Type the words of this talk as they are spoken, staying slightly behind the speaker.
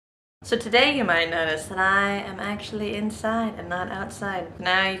So today you might notice that I am actually inside and not outside.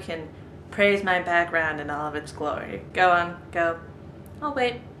 Now you can praise my background in all of its glory. Go on, go. Oh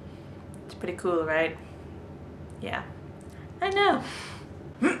wait, it's pretty cool, right? Yeah, I know.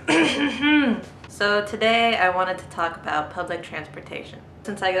 So today I wanted to talk about public transportation.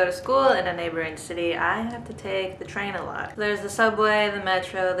 Since I go to school in a neighboring city, I have to take the train a lot. There's the subway, the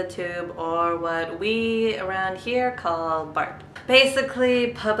metro, the tube, or what we around here call BART. Basically,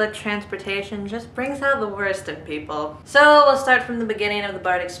 public transportation just brings out the worst in people. So we'll start from the beginning of the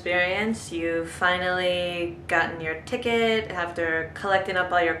BART experience. You've finally gotten your ticket after collecting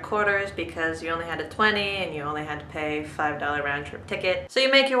up all your quarters because you only had a 20 and you only had to pay $5 round trip ticket. So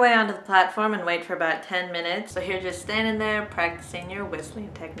you make your way onto the platform and wait for about 10 minutes. So you're just standing there practicing your whistling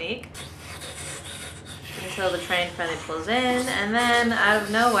technique until the train finally pulls in, and then out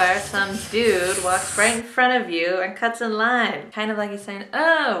of nowhere some dude walks right in front of you and cuts in line. Kind of like he's saying,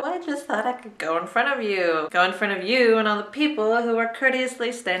 oh, I just thought I could go in front of you. Go in front of you and all the people who are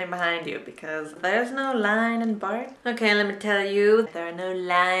courteously standing behind you, because there's no line in BART. Okay, let me tell you, there are no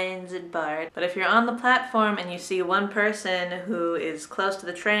lines in BART. But if you're on the platform and you see one person who is close to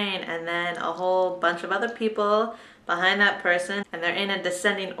the train and then a whole bunch of other people behind that person, and they're in a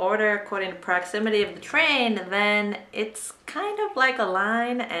descending order according to proximity of the train, then it's kind of like a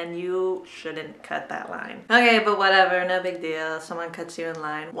line and you shouldn't cut that line. Okay, but whatever, no big deal. Someone cuts you in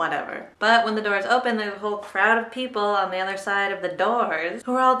line, whatever. But when the doors open, there's a whole crowd of people on the other side of the doors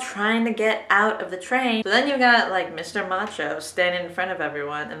who are all trying to get out of the train. So then you got like Mr. Macho standing in front of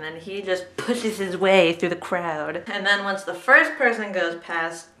everyone, and then he just pushes his way through the crowd. And then once the first person goes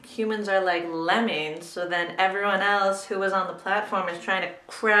past, humans are like lemmings, so then everyone else who was on the platform is trying to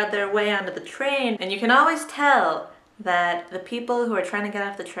crowd their way onto the train. And you can always tell that the people who are trying to get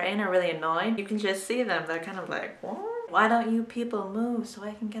off the train are really annoyed. You can just see them, they're kind of like, what? Why don't you people move so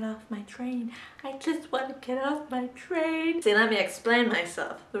I can get off my train? I just want to get off my train. See, let me explain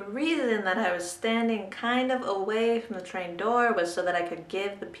myself. The reason that I was standing kind of away from the train door was so that I could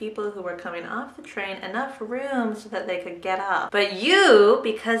give the people who were coming off the train enough room so that they could get off. But you,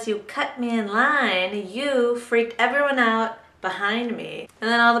 because you cut me in line, you freaked everyone out behind me.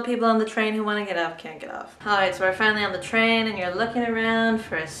 And then all the people on the train who want to get off can't get off. Alright, so we're finally on the train and you're looking around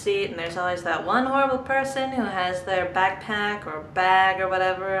for a seat, and there's always that one horrible person who has their backpack or bag or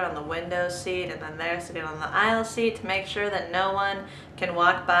whatever on the window seat, and then they're sitting on the aisle seat to make sure that no one can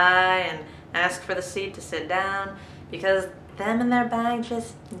walk by and ask for the seat to sit down, because them and their bag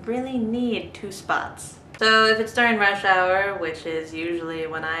just really need two spots. So if it's during rush hour, which is usually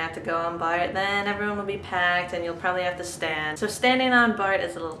when I have to go on BART, then everyone will be packed and you'll probably have to stand. So standing on BART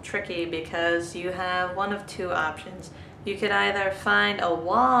is a little tricky because you have one of two options. You could either find a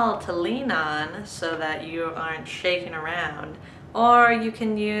wall to lean on so that you aren't shaking around, or you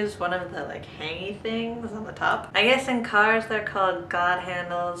can use one of the like hangy things on the top. I guess in cars they're called God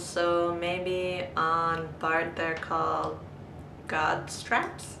handles, so maybe on BART they're called God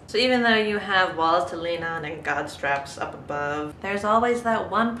straps. So even though you have walls to lean on and God straps up above, there's always that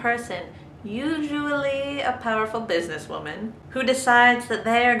one person, usually a powerful businesswoman, who decides that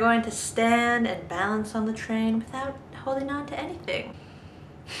they are going to stand and balance on the train without holding on to anything.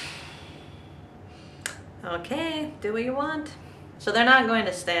 Okay, do what you want. So they're not going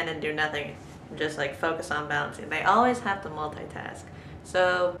to stand and do nothing, just like focus on balancing. They always have to multitask.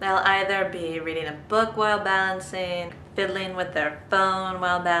 So they'll either be reading a book while balancing, fiddling with their phone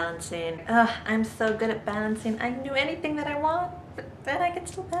while balancing. Ugh, I'm so good at balancing. I can do anything that I want, but then I can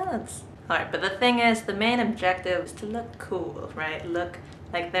still balance. Alright, but the thing is, the main objective is to look cool, right? Look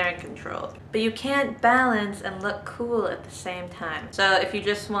like they're in control. But you can't balance and look cool at the same time. So if you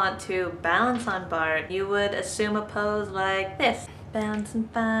just want to balance on BART, you would assume a pose like this. Balancing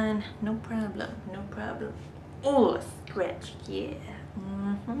fine, no problem, no problem. Oh, stretch, yeah.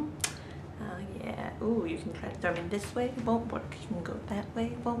 Oh yeah. Ooh, you can try to throw me this way, it won't work. You can go that way,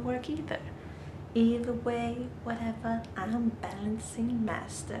 it won't work either. Either way, whatever, I'm balancing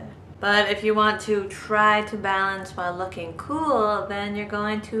master. But if you want to try to balance while looking cool, then you're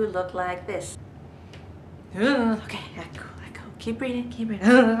going to look like this. Ooh, okay, let go. Keep breathing, keep breathing.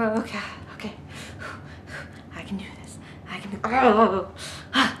 Okay, okay. I can do this. I can do. Oh,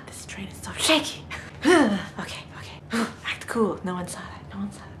 this train is so shaky. Okay. Act cool. No one saw that. No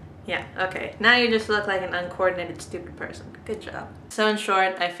one saw that. Yeah, okay. Now you just look like an uncoordinated, stupid person. Good job. So in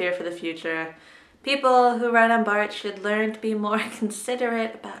short, I fear for the future. People who ride on BART should learn to be more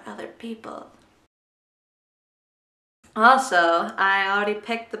considerate about other people. Also, I already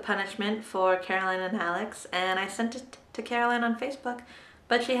picked the punishment for Caroline and Alex, and I sent it to Caroline on Facebook,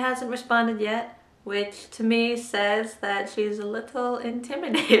 but she hasn't responded yet. which to me says that she's a little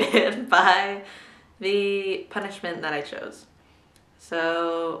intimidated by the punishment that I chose.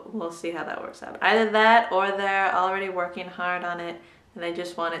 So we'll see how that works out. Either that or they're already working hard on it and they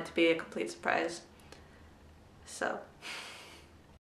just want it to be a complete surprise. So